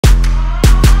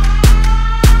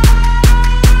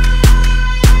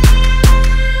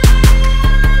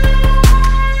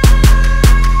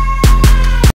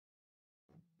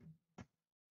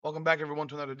Welcome back, everyone,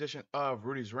 to another edition of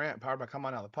Rudy's Rant, powered by Come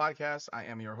On Out the Podcast. I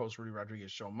am your host, Rudy Rodriguez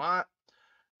Showmont.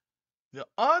 The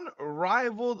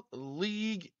Unrivaled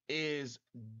League is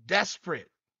desperate.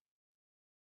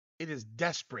 It is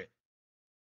desperate.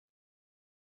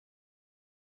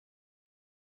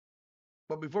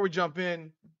 But before we jump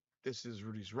in, this is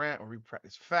Rudy's Rant, where we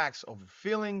practice facts over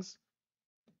feelings.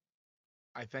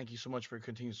 I thank you so much for your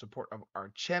continued support of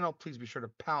our channel. Please be sure to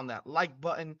pound that like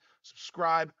button,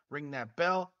 subscribe, ring that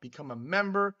bell, become a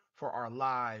member for our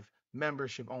live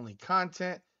membership only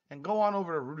content, and go on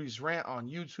over to Rudy's Rant on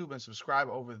YouTube and subscribe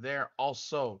over there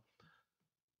also.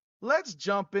 Let's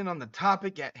jump in on the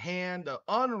topic at hand. The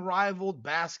Unrivaled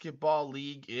Basketball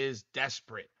League is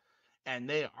desperate, and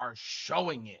they are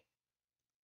showing it.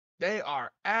 They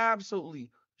are absolutely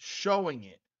showing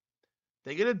it.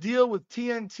 They get a deal with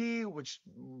TNT, which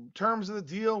terms of the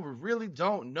deal we really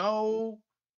don't know.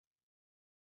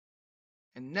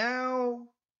 And now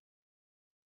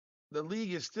the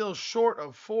league is still short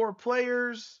of 4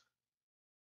 players.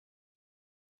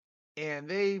 And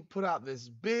they put out this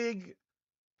big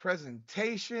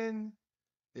presentation,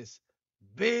 this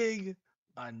big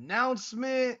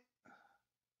announcement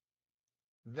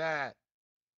that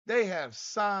they have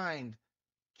signed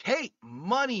Kate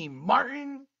Money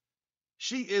Martin.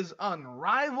 She is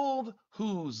unrivaled.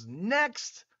 Who's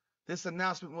next? This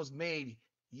announcement was made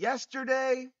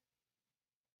yesterday.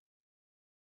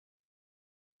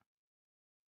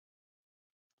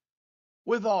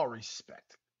 With all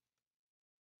respect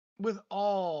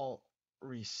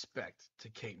to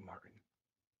Kate Martin,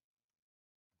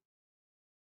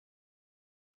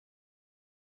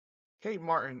 Kate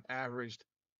Martin averaged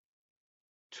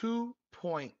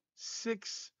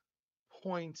 2.6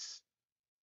 points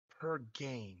per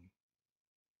game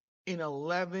in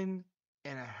 11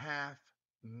 and a half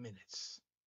minutes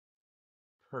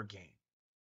per game.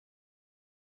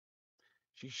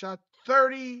 She shot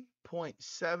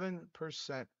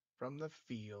 30.7% from the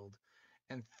field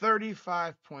and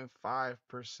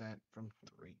 35.5% from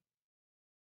three.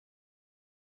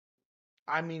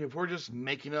 I mean, if we're just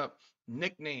making up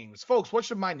nicknames, folks, what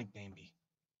should my nickname be?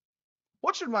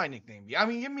 What should my nickname be? I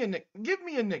mean, give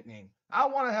me a nickname. I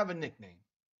want to have a nickname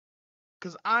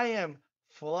because I am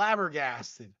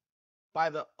flabbergasted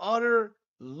by the utter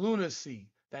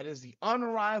lunacy that is the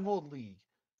Unrivaled League.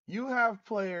 You have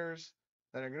players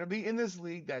that are going to be in this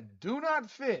league that do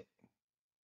not fit.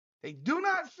 They do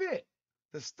not fit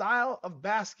the style of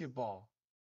basketball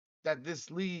that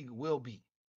this league will be.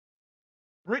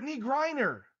 Brittany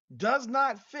Griner does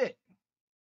not fit.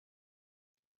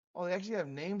 Oh, they actually have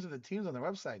names of the teams on their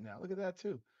website now. Look at that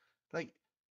too. Like,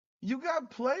 you got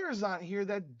players on here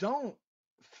that don't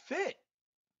fit.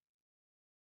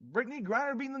 Brittany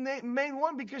Griner being the main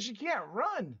one because she can't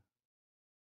run.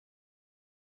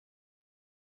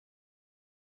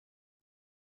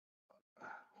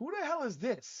 Who the hell is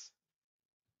this?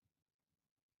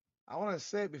 I want to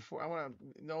say it before I want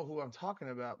to know who I'm talking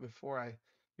about before I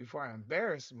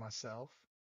embarrass myself.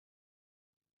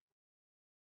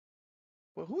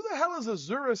 But who the hell is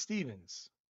Azura Stevens?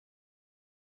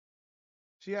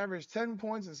 She averaged 10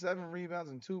 points and 7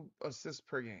 rebounds and 2 assists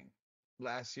per game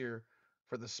last year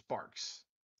for the Sparks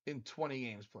in 20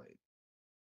 games played.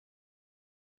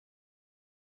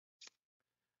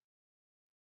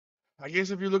 I guess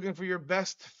if you're looking for your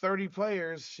best 30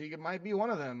 players, she might be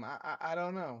one of them. I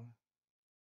don't know.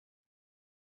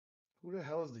 Who the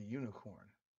hell is the unicorn?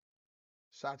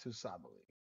 Satu Sabali.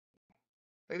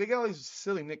 Like, they got all these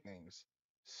silly nicknames.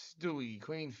 Stewie,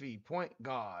 Queen Fee, Point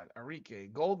God,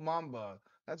 Arike, Gold Mamba,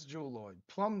 that's Jewel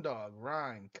Plum Dog,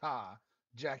 Ryan, Ka,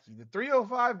 Jackie. The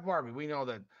 305 Barbie, we know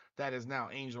that is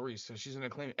now Angel Reese, so she's going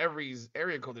to claim every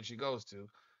area code that she goes to.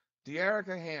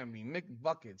 De'Erica Hamby, Mick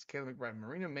Buckets, Kayla McBride,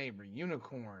 Marina Mabry,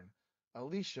 Unicorn,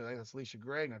 Alicia, that's Alicia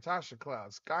Gregg, Natasha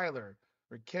Cloud, Skylar,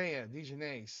 Rikea,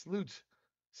 Dejanay, Sloot,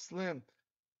 Slim.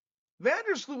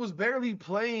 Vandersloot was barely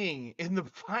playing in the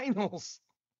finals.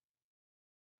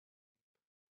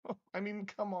 I mean,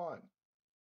 come on.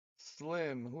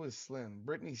 Slim, who is Slim?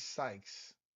 Brittany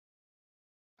Sykes.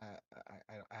 I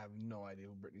have no idea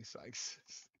who Brittany Sykes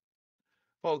is.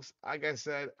 Folks, like I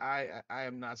said, I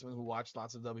am not someone who watched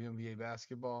lots of WNBA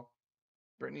basketball.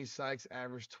 Brittany Sykes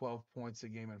averaged 12 points a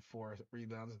game and 4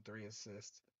 rebounds and 3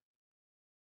 assists.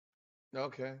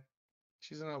 Okay.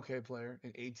 She's an okay player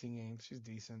in 18 games. She's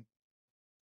decent.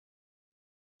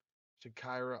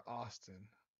 Shakira Austin.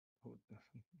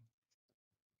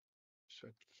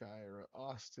 Shakira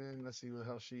Austin. Let's see who the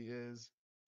hell she is.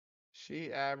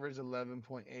 She averaged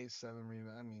 11.87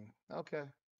 rebounds. I mean, okay.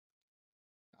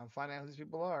 I'm finding out who these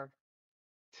people are.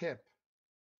 Tip.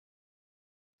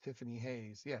 Tiffany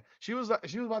Hayes. Yeah, she was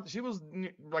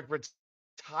like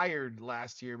retired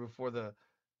last year before the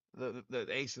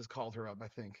Aces called her up. I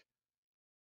think.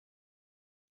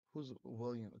 Who's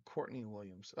William? Courtney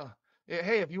Williams. Yeah,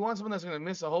 hey, if you want someone that's gonna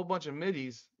miss a whole bunch of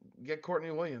middies, get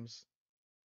Courtney Williams.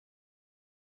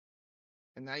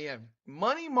 And now you have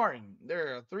Money Martin.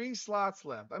 There are 3 slots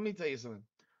left. Let me tell you something.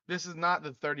 This is not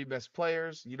the 30 best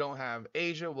players. You don't have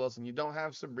Asia Wilson. You don't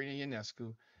have Sabrina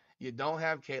Ionescu. You don't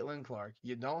have Caitlin Clark.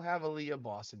 You don't have Aaliyah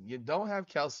Boston. You don't have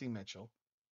Kelsey Mitchell.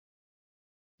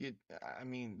 You, I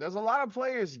mean, there's a lot of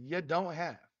players you don't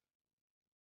have,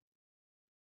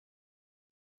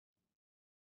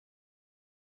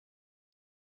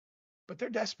 but they're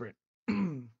desperate.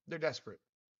 They're desperate.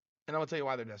 And I'm going to tell you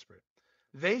why they're desperate.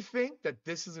 They think that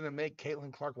this is going to make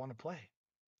Caitlin Clark want to play.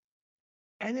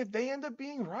 And if they end up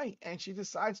being right and she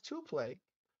decides to play,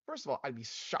 first of all, I'd be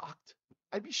shocked.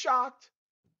 I'd be shocked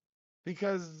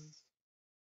because,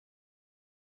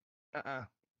 uh-uh.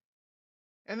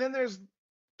 And then there's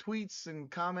tweets and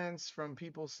comments from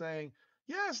people saying,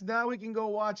 yes, now we can go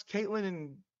watch Caitlin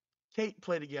and Kate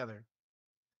play together.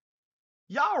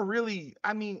 Y'all really,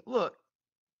 I mean, look,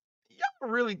 y'all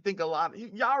really think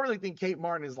y'all really think Kate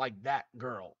Martin is like that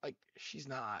girl. Like, she's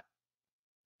not.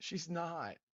 She's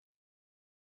not.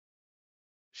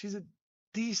 She's a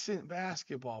decent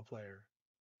basketball player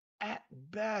at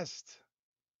best.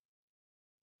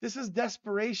 This is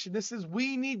desperation. This is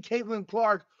we need Caitlin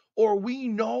Clark, or we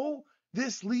know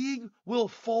this league will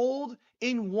fold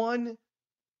in 1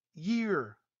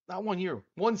 year. Not 1 year,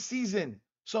 1 season.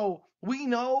 So we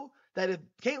know that if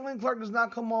Caitlin Clark does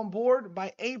not come on board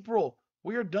by April,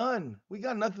 we are done. We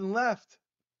got nothing left.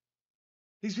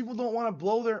 These people don't want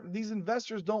to these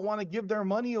investors don't want to give their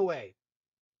money away.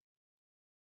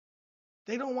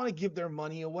 They don't want to give their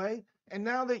money away. And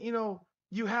now that, you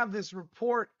have this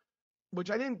report,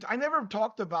 which I never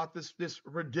talked about this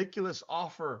ridiculous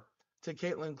offer to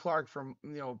Caitlin Clark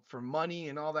for money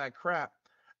and all that crap.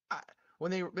 I,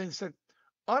 when they said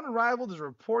Unrivaled is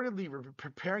reportedly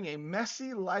preparing a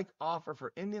Messi-like offer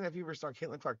for Indiana Fever star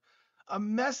Caitlin Clark. A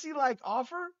Messi-like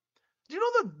offer? Do you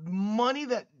know the money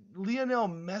that Lionel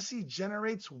Messi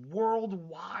generates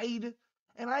worldwide?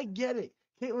 And I get it.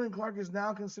 Caitlin Clark is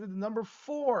now considered the number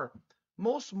 4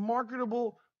 most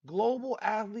marketable global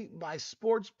athlete by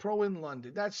Sports Pro in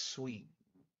London. That's sweet.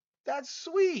 That's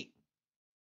sweet.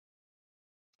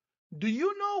 Do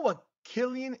you know what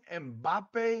Kylian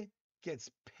Mbappe gets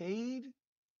paid?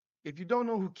 If you don't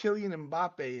know who Kylian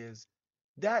Mbappe is,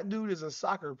 that dude is a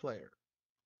soccer player.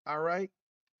 All right?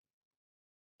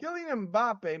 Kylian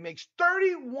Mbappe makes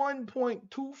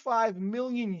 31.25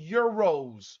 million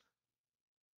euros.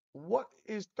 What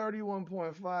is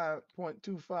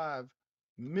 31.25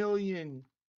 million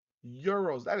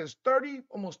euros? That is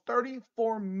almost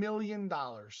 $34 million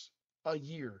a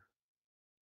year.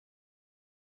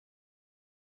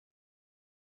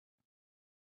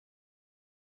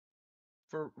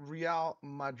 For Real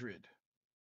Madrid.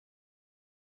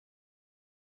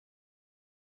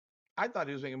 I thought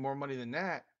he was making more money than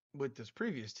that with this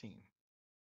previous team,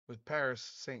 with Paris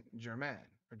Saint Germain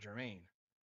or Germain.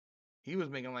 He was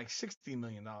making like $60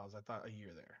 million, I thought, a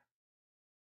year there.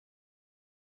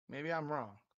 Maybe I'm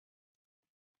wrong.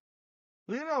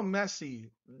 Lionel Messi,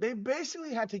 they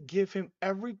basically had to give him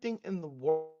everything in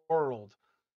the world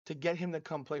to get him to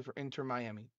come play for Inter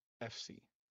Miami FC.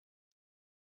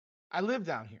 I live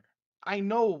down here. I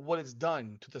know what it's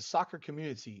done to the soccer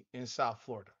community in South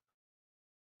Florida.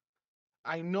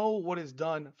 I know what it's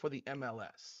done for the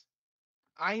MLS.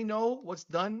 I know what's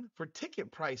done for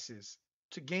ticket prices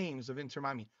to games of Inter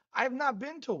Miami. I have not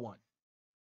been to one.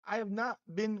 I have not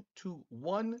been to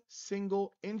one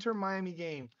single Inter Miami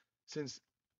game since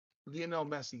Lionel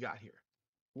Messi got here.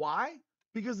 Why?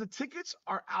 Because the tickets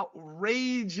are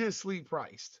outrageously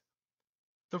priced.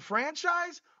 The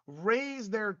franchise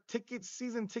raised their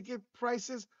season ticket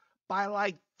prices by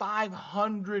like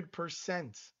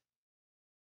 500%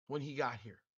 when he got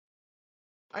here.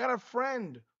 I got a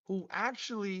friend who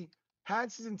actually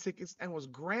had season tickets and was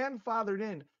grandfathered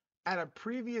in at a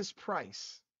previous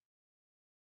price.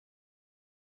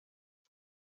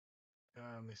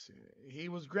 Let me see. He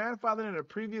was grandfathered in at a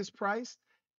previous price,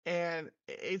 and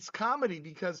it's comedy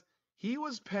because he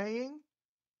was paying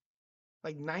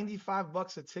like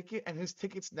 $95 a ticket, and his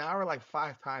tickets now are like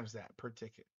 5 times that per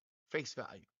ticket, face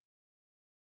value.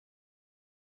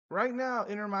 Right now,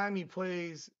 Inter Miami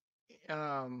plays.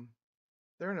 Um,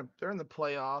 they're in the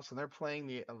playoffs, and they're playing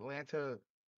the Atlanta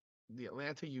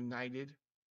United,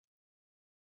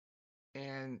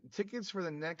 and tickets for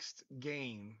the next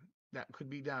game that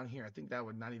could be down here. I think that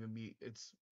would not even be.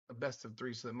 It's a best of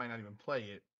 3, so they might not even play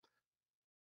it.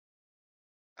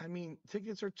 I mean,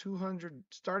 tickets are 200,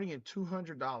 starting at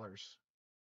 $200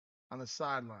 on the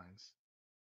sidelines.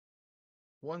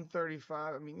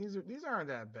 135. I mean, these aren't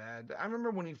that bad. I remember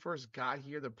when he first got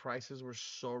here, the prices were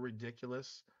so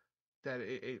ridiculous that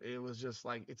it was just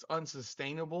like it's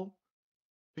unsustainable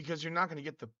because you're not going to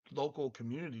get the local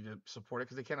community to support it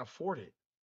because they can't afford it.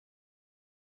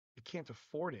 They can't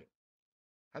afford it.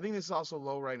 I think this is also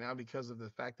low right now because of the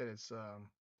fact that it's an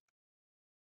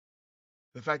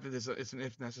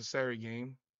if necessary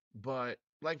game. But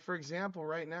like for example,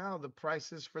 right now the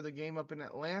prices for the game up in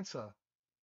Atlanta,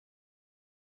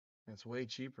 it's way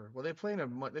cheaper. Well, they play in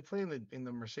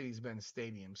the Mercedes-Benz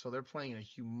Stadium, so they're playing in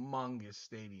a humongous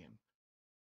stadium.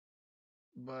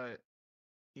 But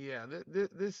yeah,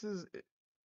 this is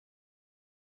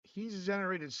he's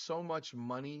generated so much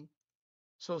money.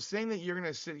 So saying that you're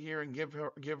gonna sit here and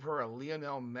give her a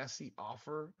Lionel Messi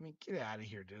offer, I mean, get out of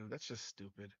here, dude. That's just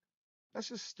stupid. That's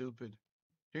just stupid.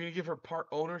 You're gonna give her part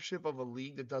ownership of a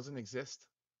league that doesn't exist.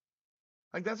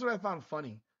 Like that's what I found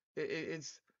funny.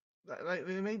 It's like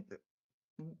they made.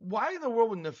 Why in the world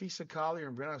would Nafisa Collier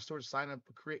and Brenna Stewart sign up,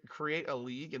 create a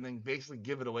league, and then basically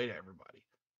give it away to everybody?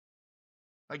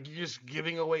 Like you're just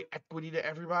giving away equity to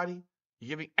everybody. You're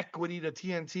giving equity to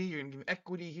TNT. You're gonna give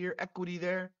equity here, equity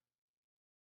there.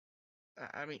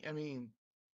 I mean,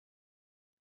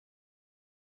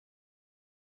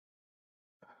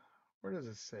 where does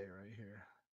it say right here?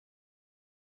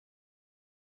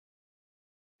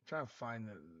 I'm trying to find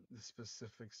the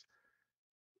specifics.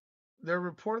 They're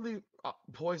reportedly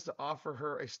poised to offer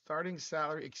her a starting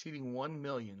salary exceeding 1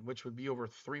 million, which would be over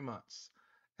 3 months,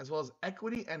 as well as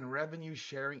equity and revenue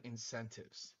sharing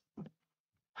incentives.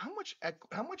 How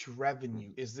much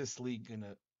revenue is this league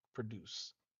gonna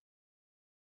produce?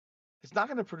 It's not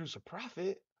gonna produce a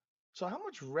profit. So how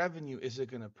much revenue is it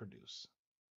gonna produce?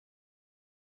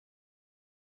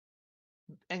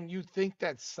 And you think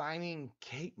that signing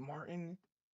Kate Martin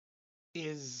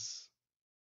is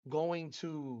going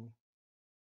to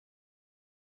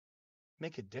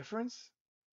make a difference?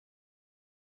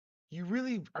 You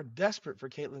really are desperate for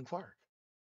Caitlin Clark.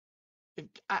 If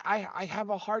I have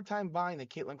a hard time buying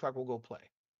that Caitlin Clark will go play.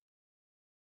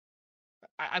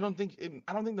 I don't think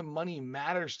the money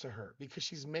matters to her because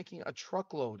she's making a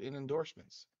truckload in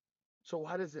endorsements. So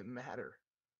why does it matter?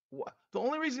 The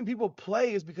only reason people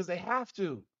play is because they have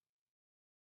to.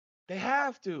 They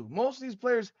have to. Most of these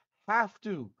players have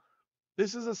to.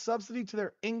 This is a subsidy to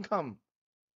their income.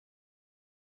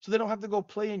 So they don't have to go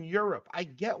play in Europe. I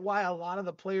get why a lot of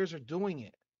the players are doing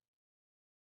it.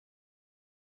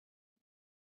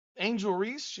 Angel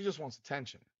Reese, she just wants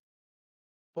attention.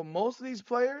 But most of these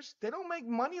players, they don't make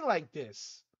money like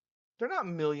this. They're not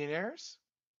millionaires.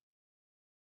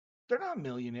 They're not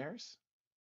millionaires.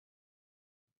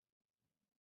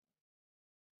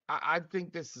 I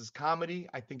think this is comedy.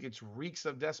 I think it's reeks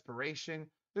of desperation.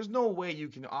 There's no way you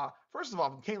can. First of all,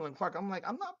 from Caitlin Clark, I'm like,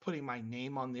 I'm not putting my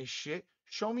name on this shit.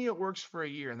 Show me it works for a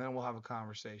year, and then we'll have a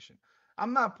conversation.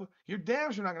 I'm not. You're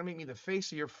damn sure not gonna make me the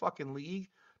face of your fucking league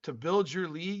to build your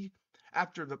league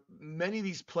after the many of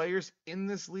these players in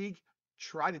this league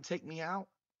try to take me out.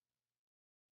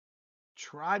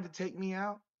 Tried to take me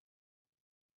out.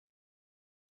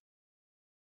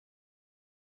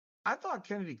 I thought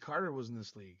Kennedy Carter was in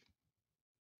this league.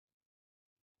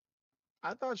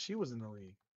 I thought she was in the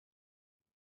league.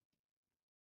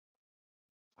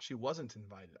 She wasn't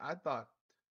invited. I thought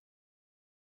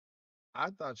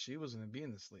she was going to be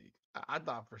in this league. I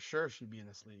thought for sure she'd be in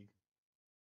this league.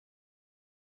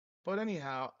 But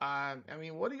anyhow, I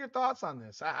mean, what are your thoughts on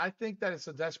this? I think that it's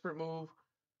a desperate move.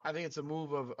 I think it's a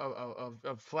move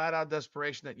of flat out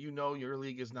desperation that you know your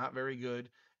league is not very good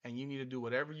and you need to do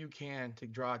whatever you can to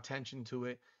draw attention to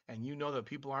it. And you know that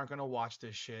people aren't going to watch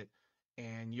this shit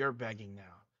and you're begging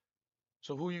now.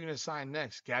 So who are you going to sign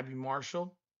next? Gabby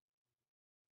Marshall?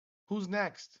 Who's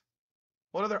next?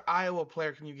 What other Iowa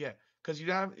player can you get? Because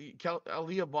you have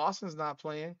Aaliyah Boston's not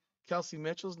playing. Kelsey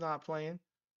Mitchell's not playing.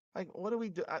 Like, what do we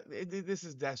do? This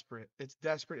is desperate. It's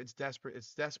desperate. It's desperate.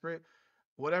 It's desperate.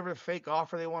 Whatever fake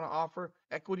offer they want to offer,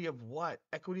 equity of what?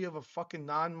 Equity of a fucking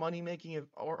non-money making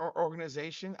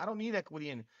organization? I don't need equity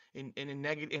in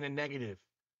a negative.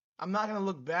 I'm not gonna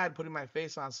look bad putting my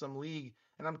face on some league,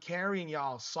 and I'm carrying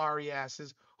y'all sorry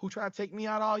asses who try to take me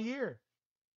out all year.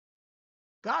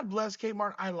 God bless Kate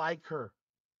Martin. I like her.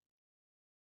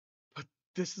 But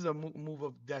this is a move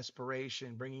of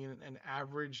desperation, bringing in an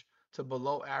average to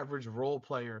below average role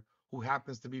player who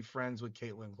happens to be friends with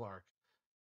Caitlin Clark,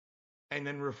 and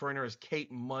then referring to her as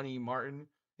Kate Money Martin.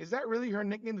 Is that really her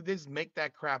nickname? Did they just make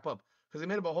that crap up? Because they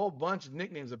made up a whole bunch of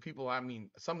nicknames of people. I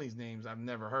mean, some of these names I've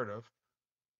never heard of.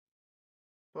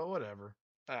 But whatever.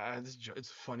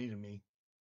 It's funny to me.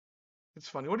 It's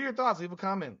funny. What are your thoughts? Leave a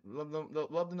comment.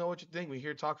 Love to know what you think. We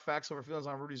here talk facts over feelings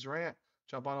on Rudy's Rant.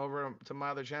 Jump on over to my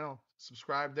other channel.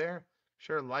 Subscribe there.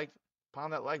 Share, like,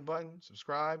 pound that like button.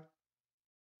 Subscribe.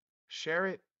 Share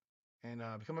it. And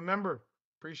become a member.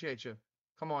 Appreciate you.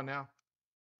 Come on now.